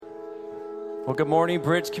Well, good morning,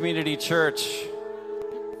 Bridge Community Church.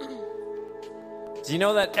 Do you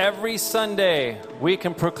know that every Sunday we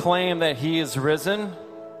can proclaim that He is risen?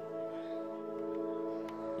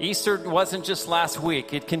 Easter wasn't just last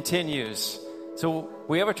week, it continues. So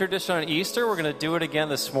we have a tradition on Easter, we're going to do it again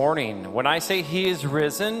this morning. When I say He is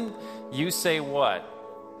risen, you say what?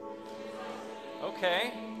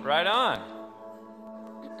 Okay, right on.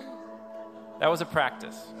 That was a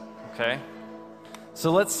practice, okay?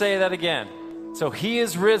 So let's say that again. So He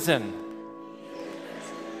is risen.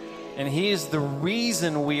 And He is the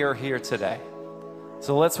reason we are here today.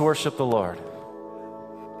 So let's worship the Lord.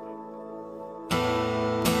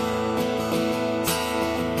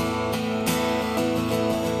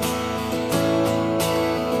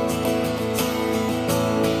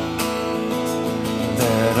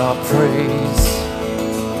 Let our praise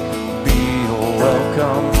be a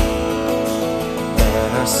welcome.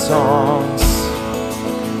 Let our songs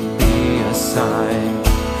be a sign.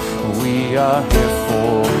 We are here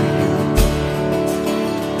for you.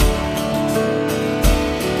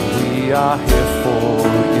 We are here for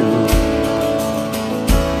you.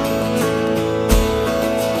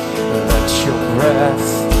 Let your breath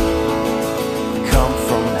come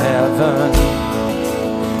from heaven.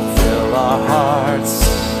 Fill our hearts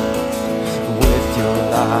with your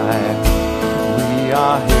light. We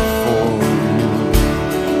are here for you.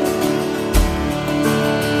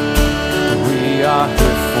 We are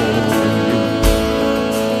here for you.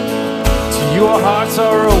 To you our hearts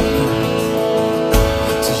are open.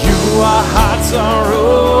 Our hearts are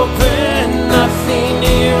open, nothing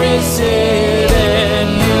here is hidden.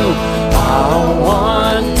 You are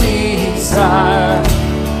one desire.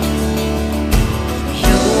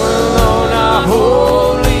 You alone are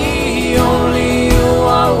holy, only you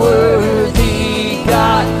are worthy.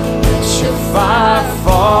 God, let your fire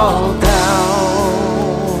fall down.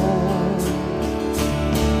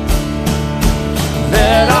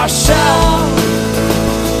 Let our shout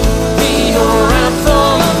be your anthem.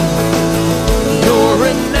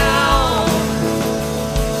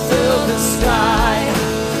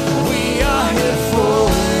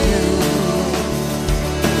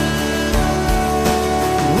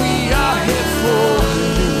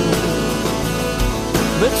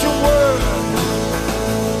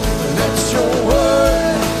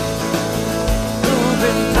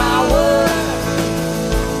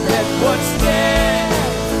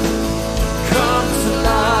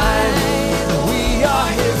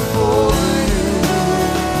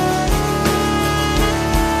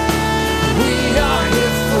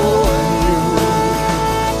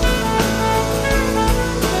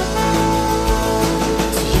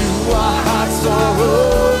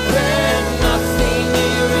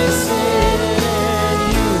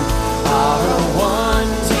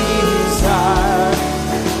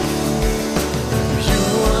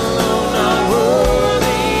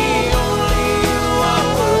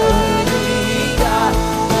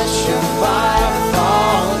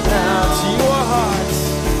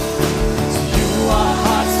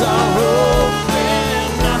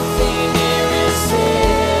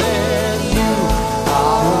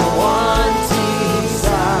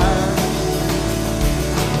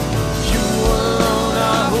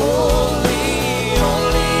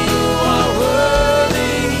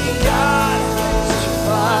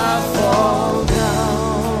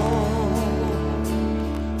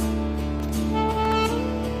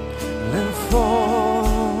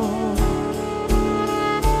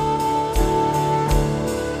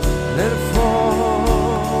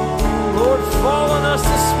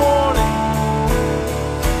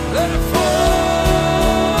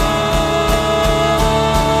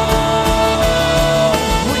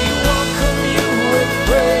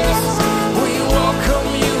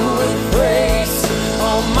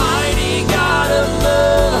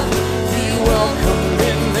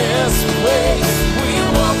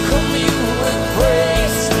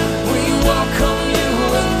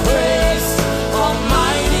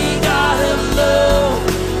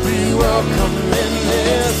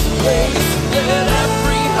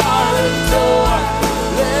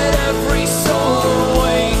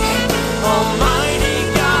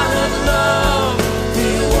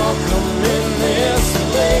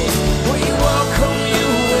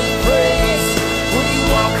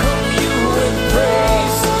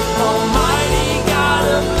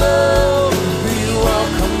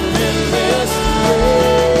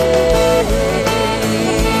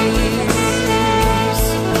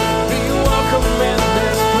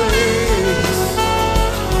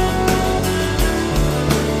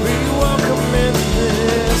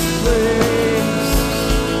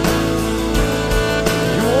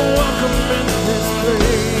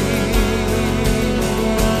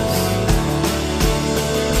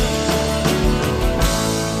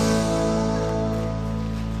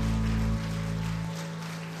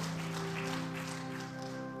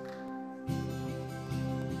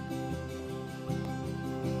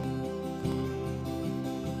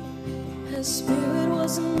 Spirit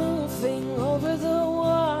was moving over the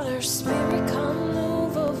water. Spirit, come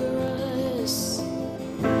move over us.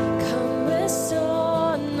 Come rest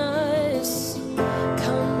on us.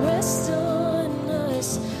 Come rest on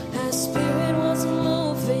us. As Spirit was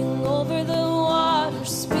moving over the water.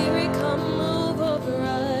 Spirit, come move over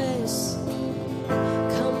us.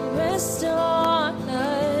 Come rest on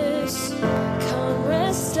us. Come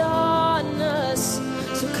rest on us.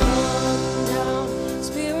 So come down,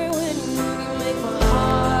 Spirit, when you move, you make my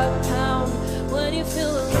heart pound. When you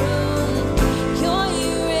fill the room, you're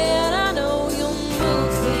here and I know you'll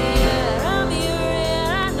move there. I'm here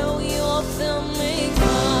and I know you'll fill me.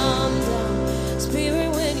 Come down, Spirit,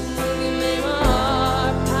 when you move, you make my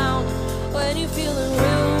heart pound. When you feel the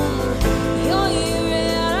room, you're here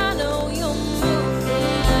and I know you'll move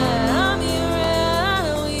there. I'm here and I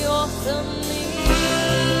know you'll fill me.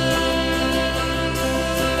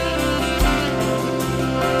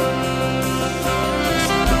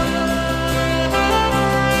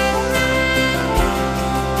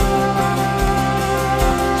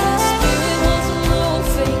 Spirit was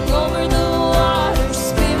moving over the water.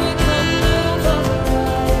 Spirit, come move over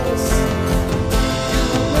us.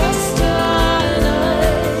 Come rest on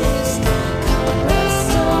us. Come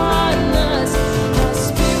rest on us.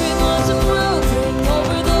 Spirit was moving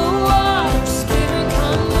over the water. Spirit,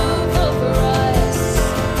 come move over us.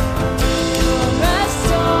 Come rest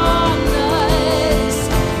on us.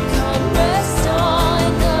 Come rest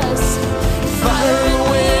on us. Fire and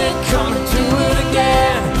wind, come and do it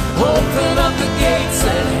again. Open up the gates,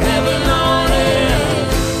 let heaven on in.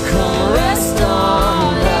 Come rest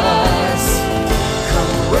on us.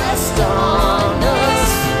 Come rest on us.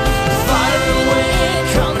 Fire and wind,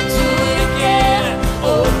 come and do it again.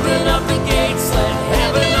 Open up the gates, let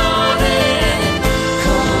heaven on in.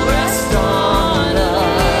 Come rest on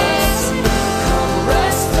us. Come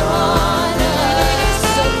rest on us.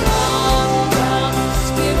 So come down,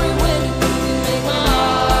 Spirit, when you move, you make my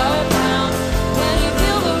heart pound. When you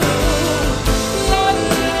feel the room, you're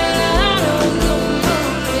here and I know you'll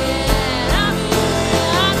move it. I'm here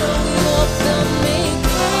and I know you'll fill me.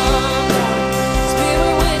 Come down,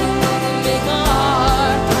 Spirit, when you move, you make my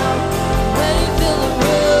heart pound. When you feel the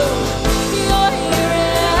room, you're here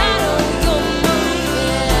and I know you'll move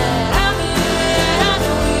it. I'm here and I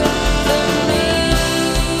know you'll fill me.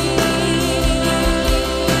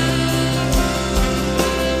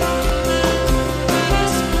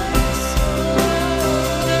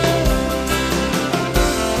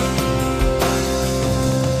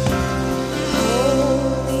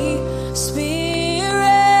 Holy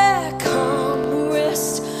Spirit, come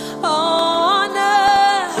rest on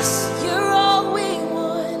us. You're all we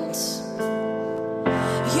want.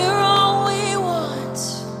 You're all we want.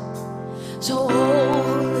 So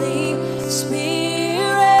Holy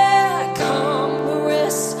Spirit, come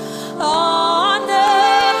rest on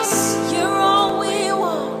us. You're all we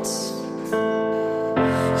want.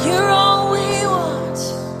 You're all we want.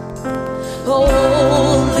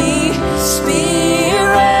 Holy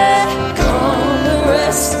Spirit, come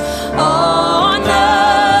rest on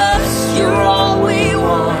us. You're all we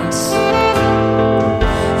want.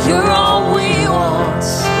 You're all we want.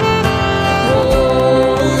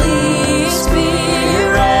 Holy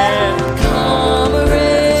Spirit, come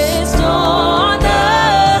rest on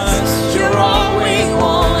us. You're all we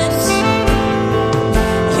want.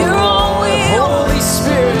 You're all we want.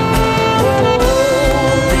 Holy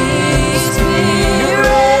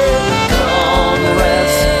Spirit, come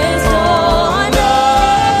rest on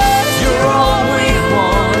us. You're all we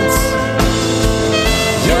want.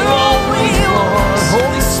 You're all we want.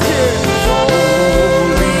 Holy Spirit,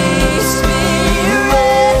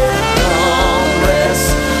 come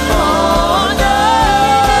rest on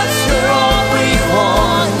us. You're all we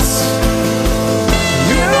want.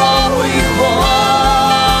 You're all we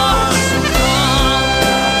want.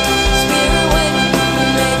 Spirit, when you move, you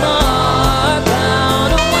make my heart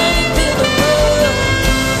pound. When you feel the room,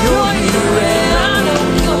 you're here and I know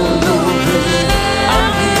you'll move it.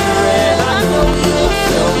 I'm here and I know you'll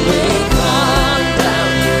fill me. Calm down,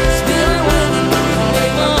 Spirit, when you move, you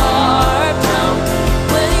make my heart pound.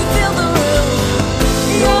 When you feel the room,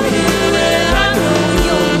 you're here and I know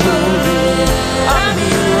you'll move it. I'm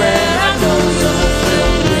here and I know you'll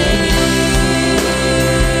fill me.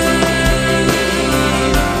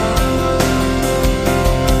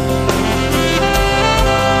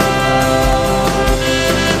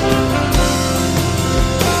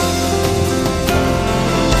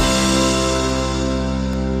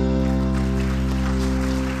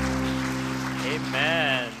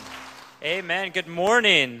 Amen. Amen. Good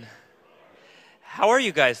morning. How are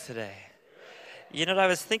you guys today? You know, I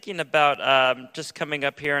was thinking about just coming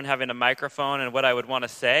up here and having a microphone and what I would want to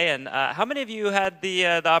say. And how many of you had the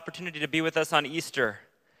opportunity to be with us on Easter?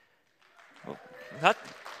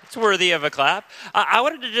 That's worthy of a clap. I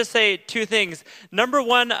wanted to just say two things. Number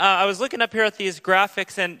one, I was looking up here at these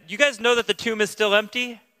graphics, and you guys know that the tomb is still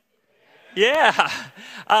empty? Yeah.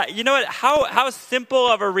 You know what? How simple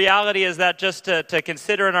of a reality is that just to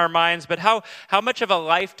consider in our minds, but how much of a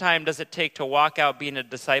lifetime does it take to walk out being a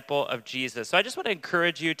disciple of Jesus? So I just want to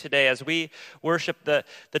encourage you today as we worship, the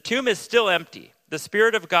tomb is still empty. The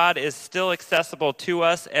Spirit of God is still accessible to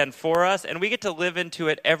us and for us, and we get to live into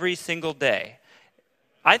it every single day.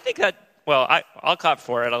 I think that, well, I'll clap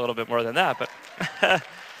for it a little bit more than that, but...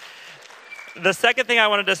 The second thing I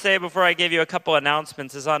wanted to say before I gave you a couple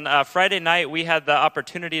announcements is on Friday night, we had the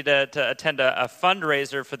opportunity to attend a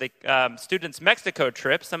fundraiser for the Students Mexico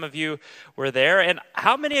trip. Some of you were there. And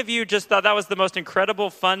how many of you just thought that was the most incredible,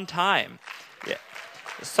 fun time? Yeah.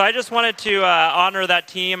 So I just wanted to honor that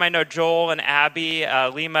team. I know Joel and Abby,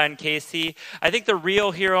 Lima and Casey. I think the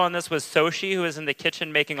real hero on this was Soshi, who was in the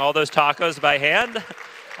kitchen making all those tacos by hand.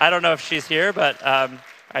 I don't know if she's here, but...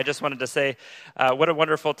 I just wanted to say what a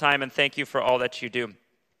wonderful time, and thank you for all that you do.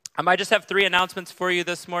 I just have 3 announcements for you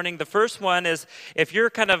this morning. The first one is if you're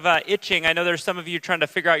kind of itching, I know there's some of you trying to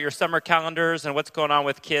figure out your summer calendars and what's going on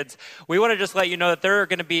with kids. We want to just let you know that there are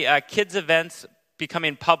going to be kids events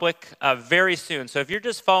becoming public very soon. So if you're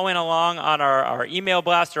just following along on our email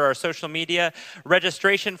blast or our social media,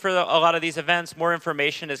 registration for a lot of these events, more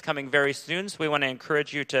information is coming very soon. So we want to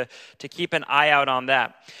encourage you to keep an eye out on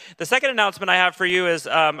that. The second announcement I have for you is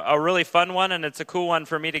a really fun one, and it's a cool one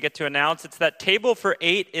for me to get to announce. It's that Table for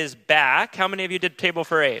 8 is back. How many of you did Table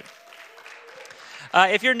for 8?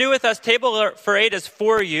 If you're new with us, Table for 8 is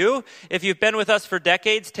for you. If you've been with us for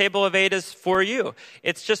decades, Table of 8 is for you.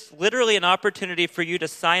 It's just literally an opportunity for you to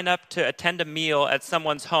sign up to attend a meal at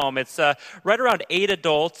someone's home. It's right around 8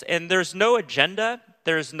 adults, and there's no agenda.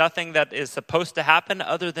 There's nothing that is supposed to happen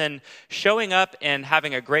other than showing up and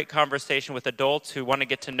having a great conversation with adults who want to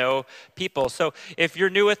get to know people. So if you're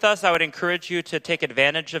new with us, I would encourage you to take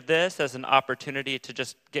advantage of this as an opportunity to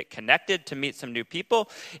just get connected, to meet some new people.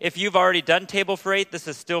 If you've already done Table for 8, this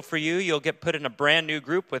is still for you. You'll get put in a brand new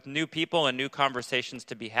group with new people and new conversations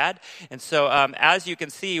to be had. And so as you can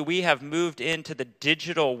see, we have moved into the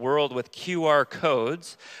digital world with QR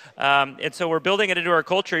codes. And so we're building it into our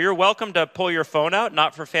culture. You're welcome to pull your phone out,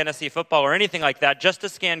 not for fantasy football or anything like that, just to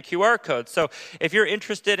scan QR codes. So if you're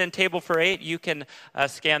interested in Table for 8, you can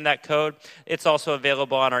scan that code. It's also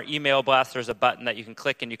available on our email blast. There's a button that you can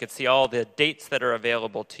click, and you can see all the dates that are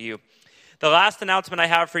available to you. The last announcement I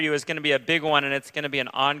have for you is going to be a big one, and it's going to be an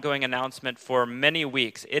ongoing announcement for many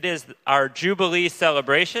weeks. It is our Jubilee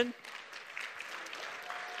celebration.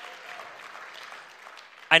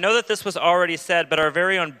 I know that this was already said, but our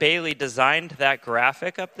very own Bailey designed that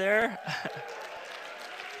graphic up there.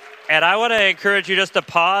 And I want to encourage you just to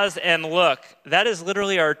pause and look. That is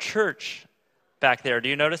literally our church back there. Do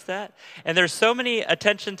you notice that? And there's so many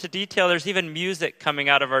attention to detail. There's even music coming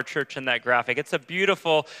out of our church in that graphic. It's a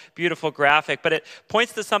beautiful, beautiful graphic, but it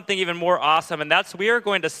points to something even more awesome, and that's we are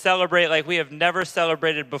going to celebrate like we have never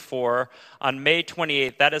celebrated before on May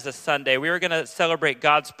 28th. That is a Sunday. We are going to celebrate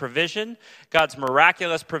God's provision, God's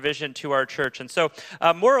miraculous provision to our church. And so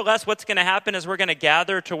more or less what's going to happen is we're going to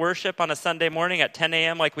gather to worship on a Sunday morning at 10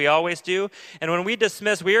 a.m. like we always do. And when we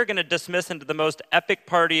dismiss, we are going to dismiss into the most epic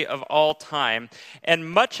party of all time. And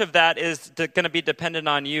much of that is going to be dependent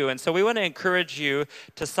on you. And so we want to encourage you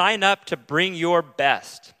to sign up to bring your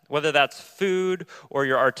best, whether that's food or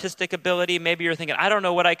your artistic ability. Maybe you're thinking, I don't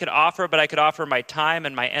know what I could offer, but I could offer my time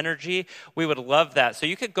and my energy. We would love that. So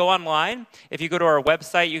you could go online. If you go to our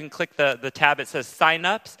website, you can click the tab that says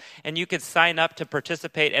sign-ups, and you could sign up to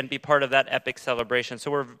participate and be part of that epic celebration. So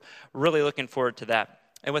we're really looking forward to that.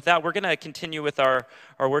 And with that, we're going to continue with our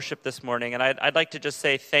worship this morning. And I'd like to just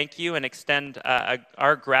say thank you and extend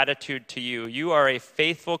our gratitude to you. You are a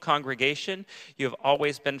faithful congregation. You have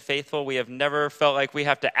always been faithful. We have never felt like we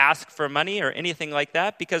have to ask for money or anything like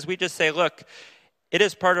that, because we just say, look, it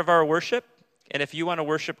is part of our worship. And if you want to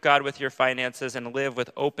worship God with your finances and live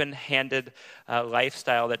with open-handed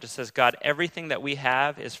lifestyle that just says, God, everything that we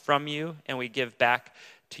have is from you, and we give back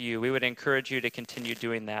to you, we would encourage you to continue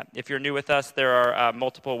doing that. If you're new with us, there are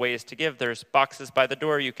multiple ways to give. There's boxes by the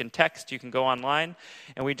door. You can text. You can go online.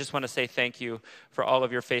 And we just want to say thank you for all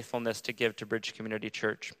of your faithfulness to give to Bridge Community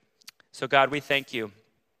Church. So God, we thank you.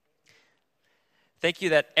 Thank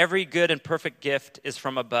you that every good and perfect gift is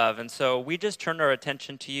from above. And so we just turn our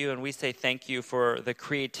attention to you, and we say thank you for the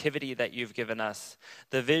creativity that you've given us,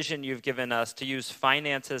 the vision you've given us to use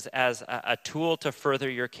finances as a tool to further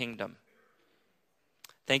your kingdom.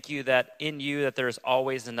 Thank you that in you that there is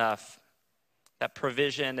always enough. That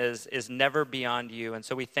provision is never beyond you. And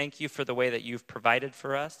so we thank you for the way that you've provided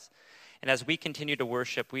for us. And as we continue to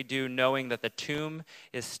worship, we do knowing that the tomb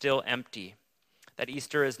is still empty. That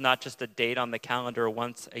Easter is not just a date on the calendar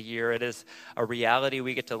once a year. It is a reality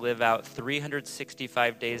we get to live out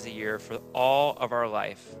 365 days a year for all of our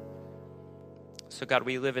life. So God,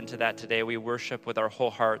 we live into that today. We worship with our whole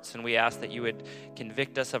hearts, and we ask that you would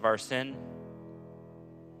convict us of our sin.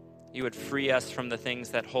 You would free us from the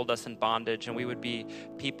things that hold us in bondage, and we would be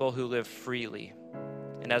people who live freely.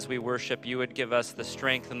 And as we worship, you would give us the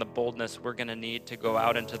strength and the boldness we're going to need to go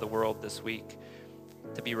out into the world this week,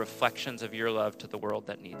 to be reflections of your love to the world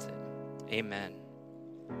that needs it. Amen.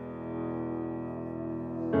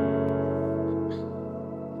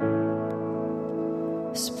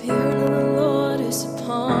 The Spirit of the Lord is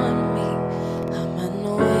upon me. I'm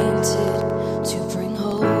anointed to bring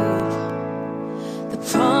hope. The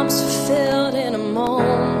promise fulfilled in a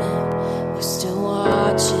moment. We're still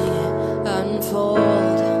watching it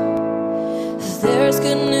unfold. There's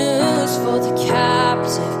good news for the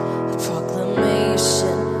captive, a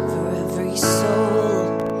proclamation for every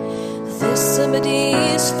soul. This liberty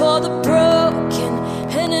is for the broken,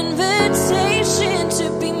 an invitation to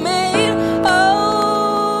be made whole.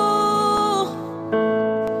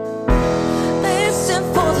 Listen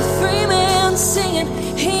for the free man singing,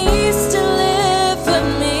 He's delivered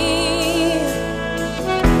me.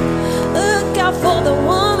 Look out for the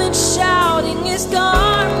woman shouting, His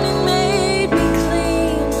garment made me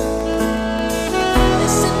clean.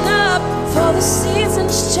 Listen up for the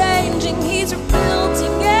seasons changing, He's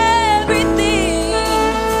rebuilding everything.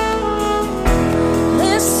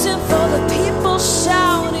 Listen for the people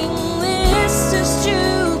shouting, this is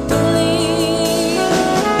Jubilee.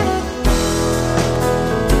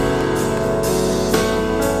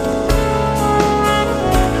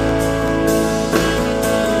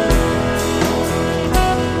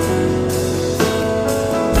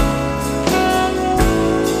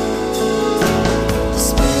 The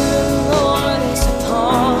Spirit of the Lord is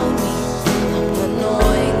upon me. I'm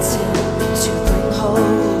anointed to bring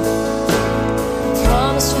hope.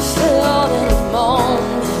 Promise fulfilled in a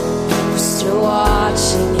moment. We're still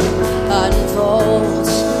watching it unfold.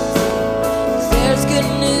 There's good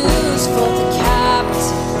news for the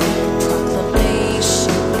captive,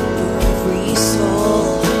 proclamation for every soul.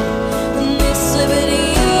 And this liberty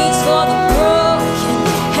is for the broken,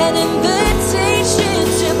 an invitation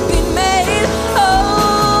to be made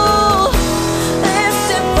whole.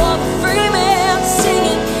 Listen for the free man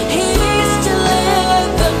singing, He's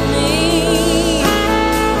delivered me.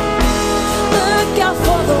 Look out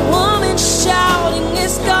for the woman shouting,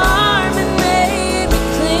 His garment made me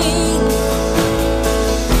clean.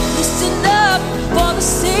 Listen up for the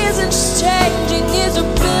seasons changing, He's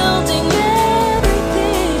rebuilding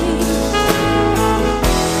everything.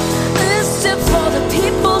 Listen for the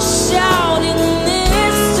people shouting,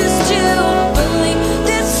 this is Jubilee,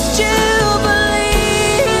 this is Jubilee.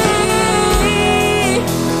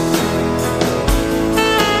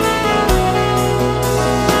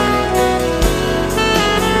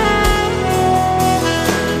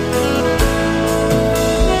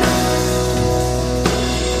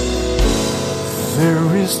 There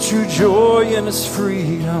is true joy in His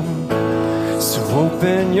freedom. So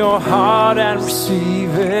open your heart and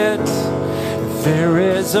receive it. There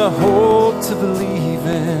is a hope to believe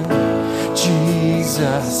in.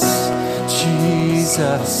 Jesus,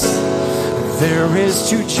 Jesus. There is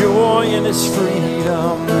true joy in His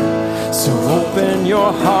freedom. So open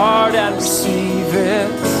your heart and receive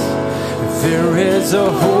it. There is a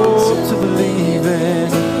hope to believe in.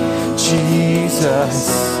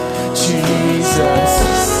 Jesus,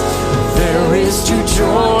 Jesus. There is true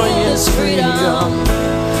joy in His freedom.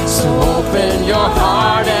 So open your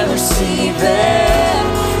heart and receive it.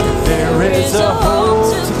 There is a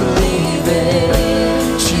hope to believe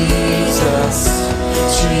in. Jesus,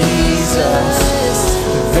 Jesus.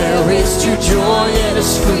 There is true joy in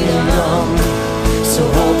His freedom. So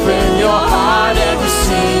open your heart and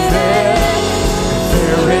receive it.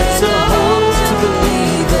 There is a hope to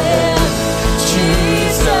believe in.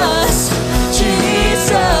 Jesus,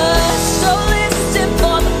 Jesus. So listen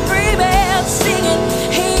for the free man singing,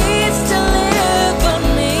 He's delivered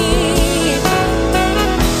me.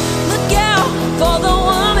 Look out for the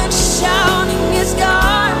woman shouting, His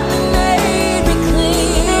garment made me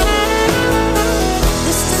clean.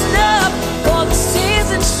 Listen up for the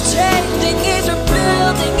seasons change.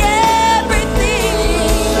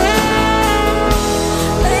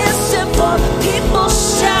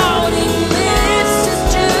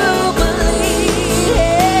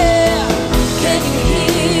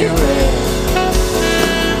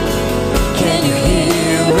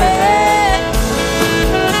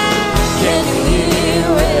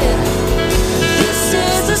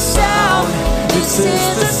 is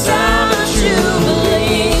the sound of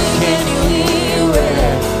Jubilee. Can you hear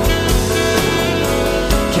it?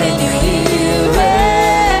 Can you hear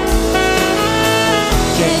it?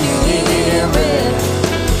 Can you hear it?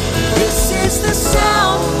 This is the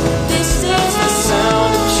sound. This is the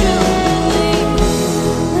sound of Jubilee.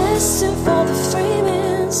 Listen for the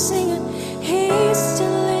freeman singing, He's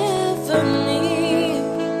delivered me.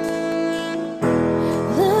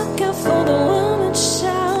 Look out for the woman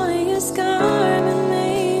shouting, His garment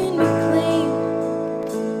made me clean.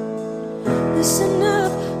 Listen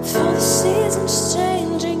up for the seasons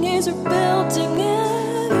changing, He's rebuilding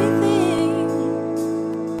everything.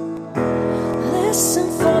 Listen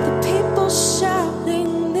for the people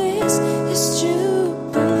shouting, this is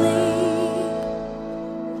Jubilee.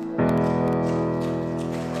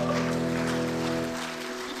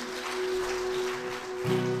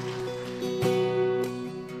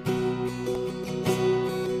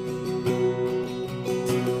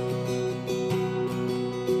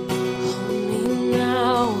 Hold me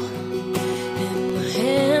now in the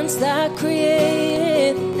hands that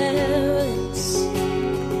created the heavens.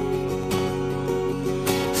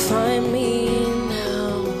 Find me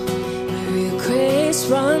now where your grace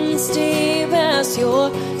runs deep as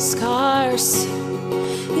your scars.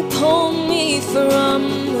 You pulled me from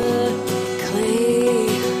the clay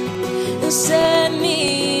and set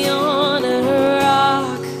me on a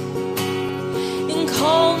rock and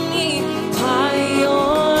called me by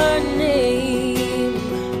your name.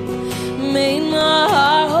 Made my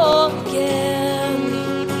heart whole again.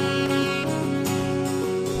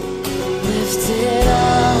 Lifted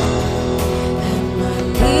up and my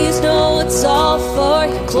knees know it's all for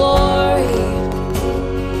your glory.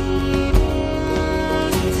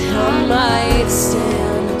 That I might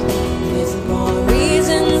stand with more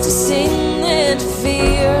reason to sing than to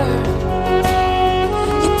fear.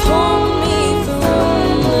 You pulled me from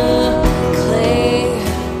the clay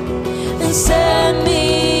and set me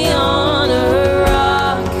on a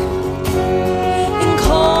rock and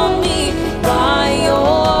called me by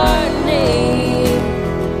your name.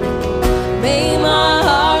 Made my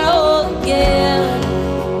heart whole again.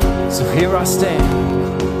 So here I stand.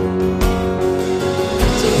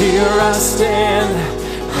 Here I stand,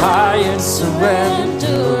 high in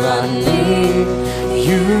surrender. I need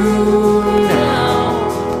you now.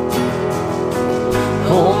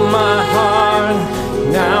 Hold my heart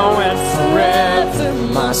now and forever.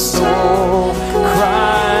 My soul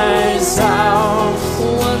cries out.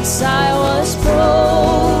 Once I was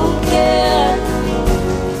broken,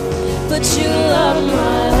 but you loved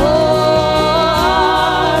my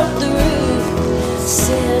heart through.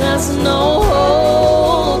 Sin has no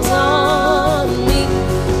hold on me,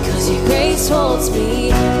 'cause your grace holds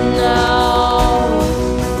me now.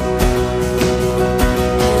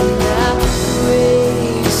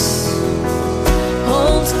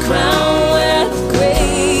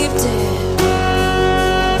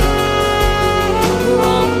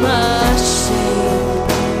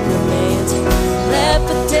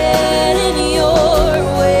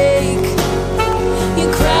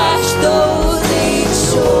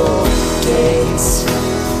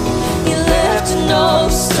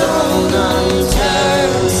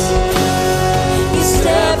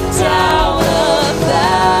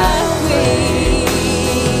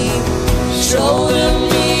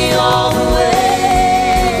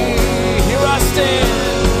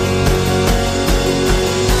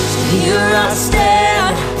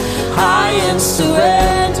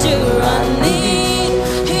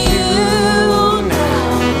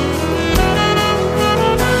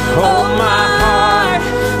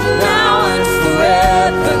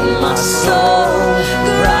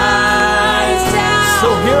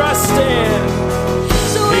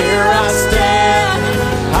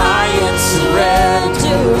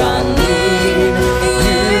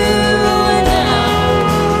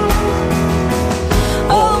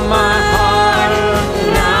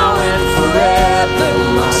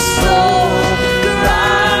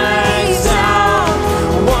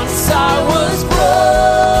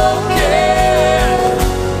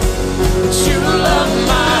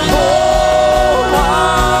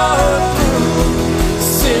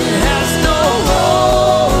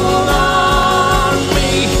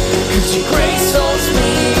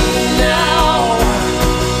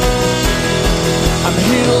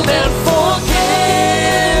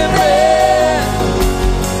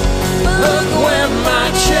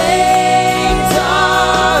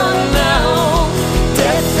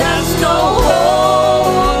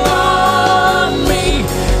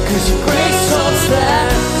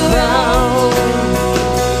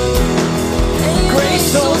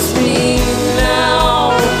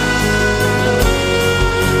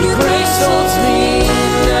 holds me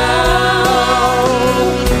now.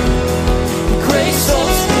 Your grace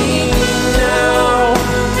holds me now.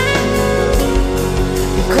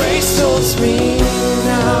 Your grace holds me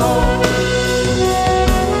now.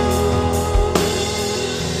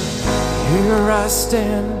 Here I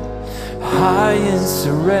stand, high in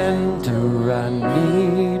surrender. I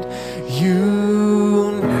need you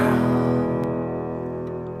now.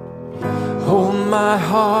 Hold my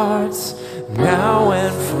heart now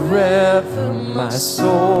and forever. My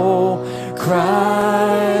soul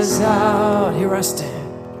cries out. Here I stand.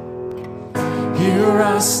 Here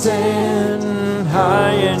I stand,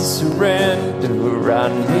 high in surrender. I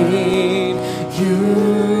need you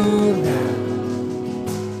now.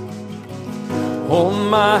 Hold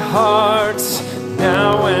my heart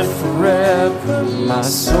now and forever. My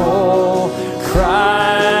soul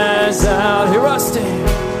cries out. Here I stand.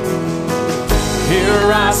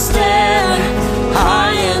 Here I stand,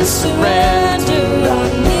 high in surrender. I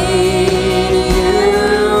need you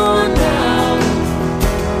now.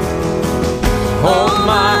 Hold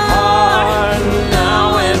my heart now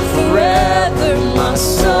and forever. My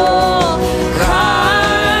soul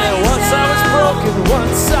cries. Once I was broken,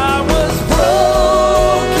 once I was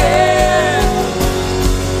broken,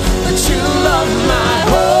 but you love my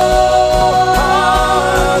whole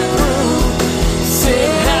heart through.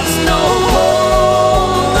 Sin has no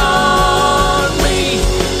hold on me,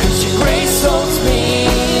 'cause your grace holds me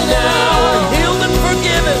now. Healed and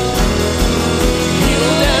forgiven,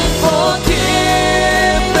 healed and forgiven.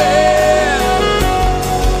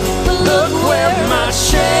 Look where my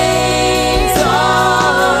chains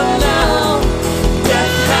are now.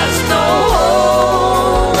 Death has no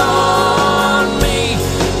hold on me,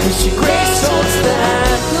 'cause your grace holds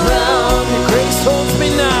that ground. Your grace holds me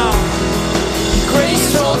now. Your grace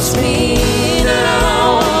holds me now.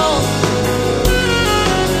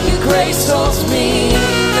 Your grace holds me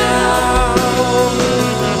now.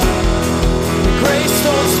 Your grace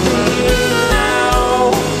holds me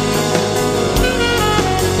now.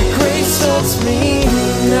 Your grace holds me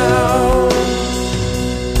now.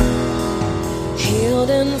 Healed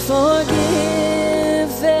and forgiven.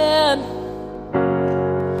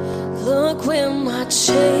 Look where my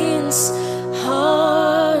chains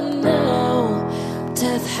are now.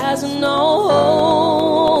 Death has no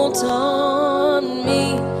hold on me,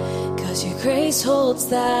 'cause your grace holds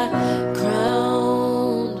that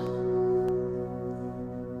ground.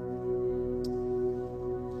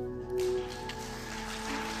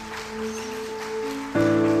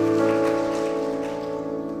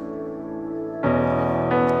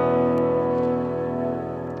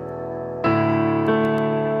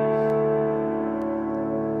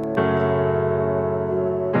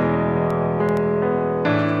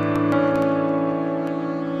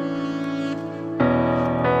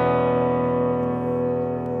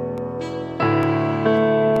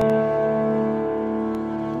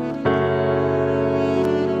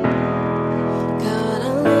 God,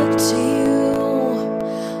 I look to you.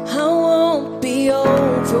 I won't be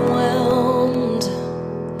overwhelmed.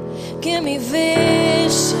 Give me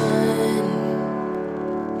vision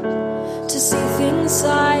to see things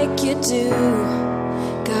like you do.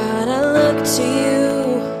 God, I look to you.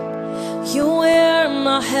 You're where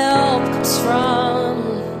my help comes from.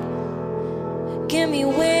 Give me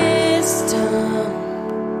wisdom.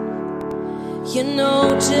 You know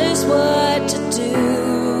just what to do.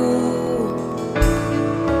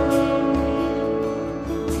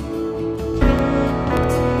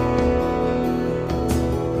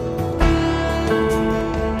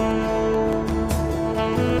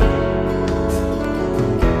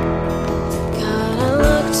 God, I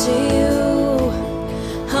look to you.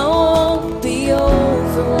 I won't be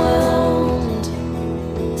overwhelmed.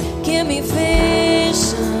 Give me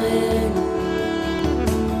vision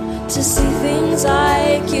to see things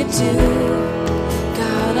like you do.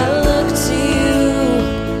 God, I look to you.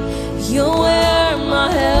 You're where my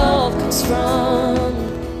help comes from.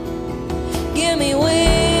 Give me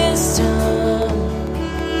wisdom.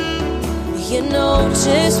 You know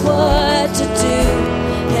just what to do,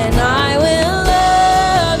 and I will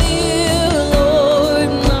love you, Lord,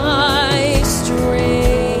 my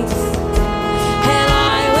strength. And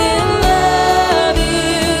I will love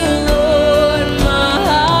you, Lord,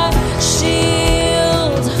 my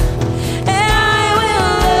shield. And I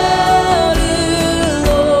will love you,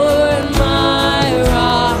 Lord, my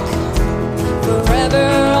rock. Forever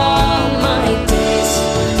all my days,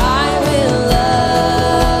 I will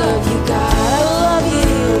love you, God, I love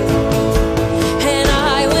you. And I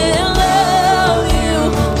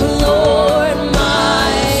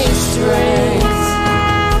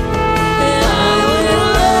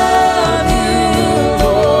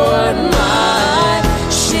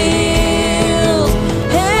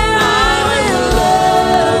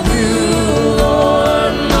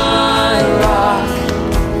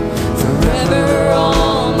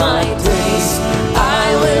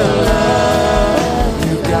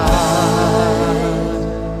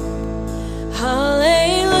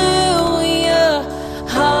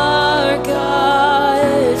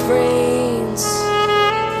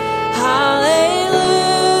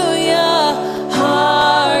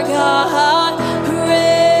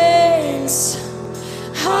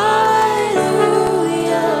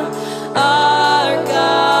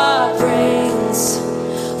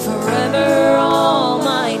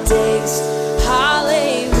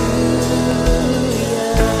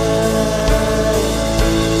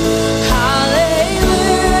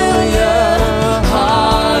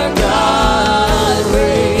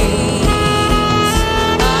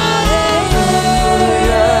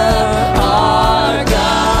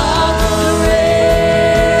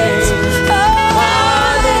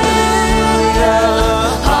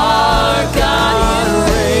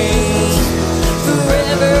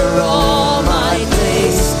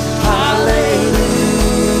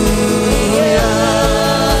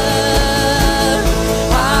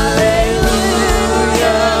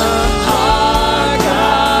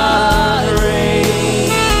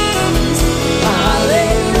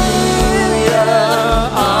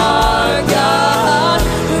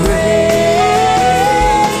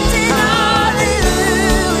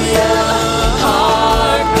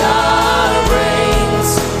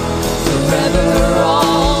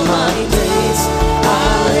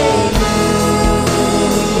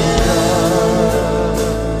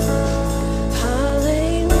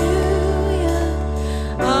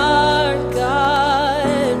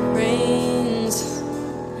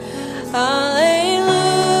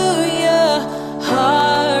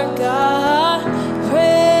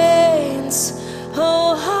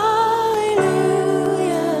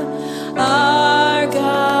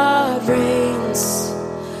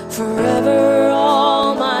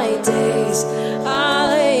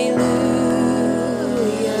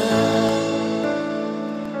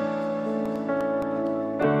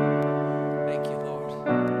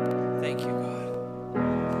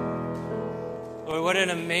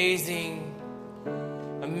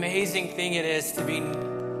thing it is to be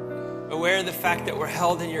aware of the fact that we're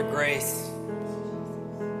held in your grace.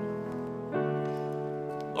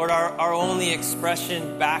 Lord, our only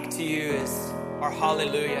expression back to you is our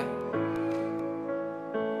hallelujah.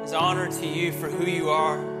 Is honor to you for who you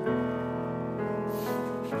are.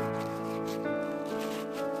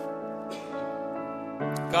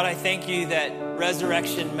 God, I thank you that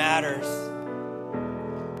resurrection matters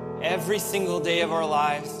every single day of our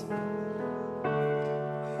lives.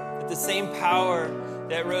 That the same power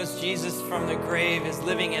that rose Jesus from the grave is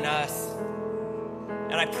living in us.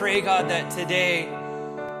 And I pray, God, that today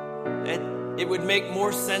that it would make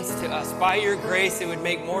more sense to us. By your grace, it would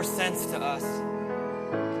make more sense to us.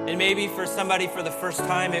 And maybe for somebody for the first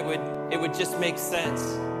time, it would just make sense.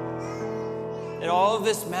 That all of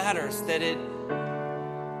this matters, that it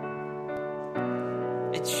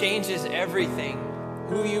changes everything.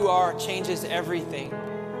 Who you are changes everything.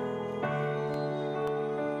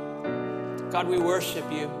 God, we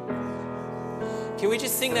worship you. Can we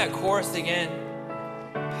just sing that chorus again?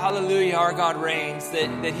 Hallelujah, our God reigns,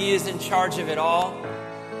 that he is in charge of it all.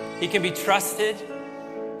 He can be trusted,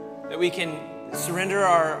 that we can surrender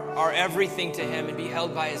our everything to him and be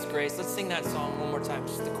held by his grace. Let's sing that song one more time,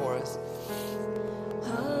 just the chorus.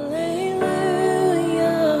 Hallelujah,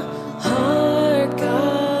 our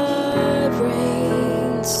God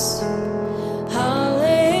reigns.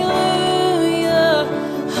 Hallelujah,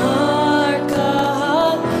 our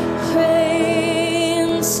God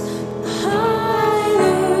reigns. Hallelujah,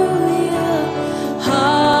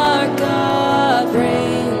 our God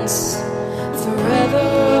reigns forever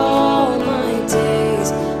all my days.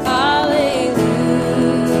 Hallelujah.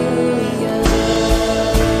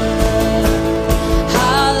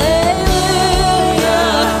 Hallelujah,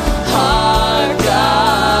 our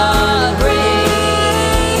God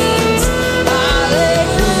reigns. Hallelujah,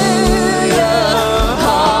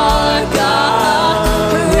 our God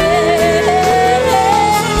reigns.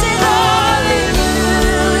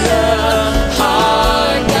 Hallelujah,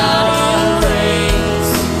 our God reigns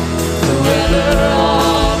forever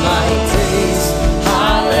all my days.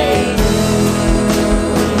 Hallelujah.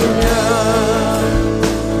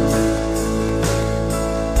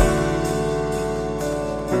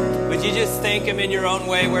 Would you just thank him in your own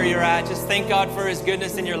way where you're at? Just thank God for his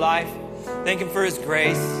goodness in your life. Thank him for his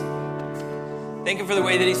grace. Thank him for the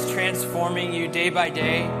way that he's transforming you day by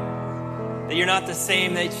day. That you're not the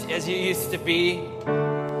same as you used to be.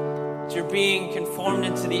 That you're being conformed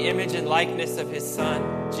into the image and likeness of his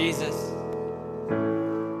son, Jesus.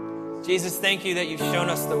 Jesus, thank you that you've shown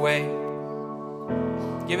us the way.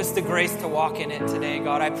 Give us the grace to walk in it today,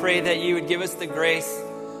 God. I pray that you would give us the grace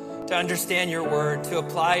to understand your word, to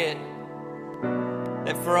apply it.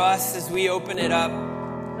 That for us, as we open it up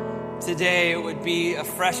today, it would be a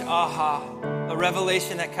fresh aha, a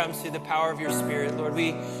revelation that comes through the power of your Spirit. Lord,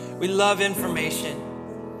 we love information.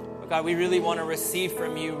 But God, we really want to receive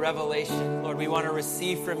from you revelation. Lord, we want to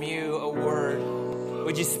receive from you a word.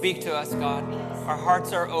 Would you speak to us, God? Our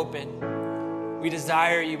hearts are open. We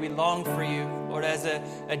desire you. We long for you. Lord, as a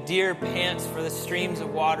deer pants for the streams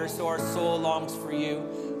of water, so our soul longs for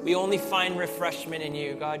you. We only find refreshment in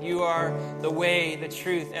you, God. You are the way, the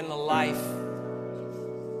truth, and the life.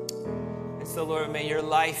 And so, Lord, may your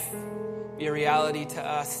life be a reality to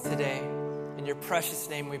us today. In your precious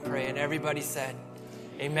name we pray. And everybody said,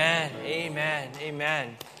 amen, amen,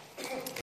 amen.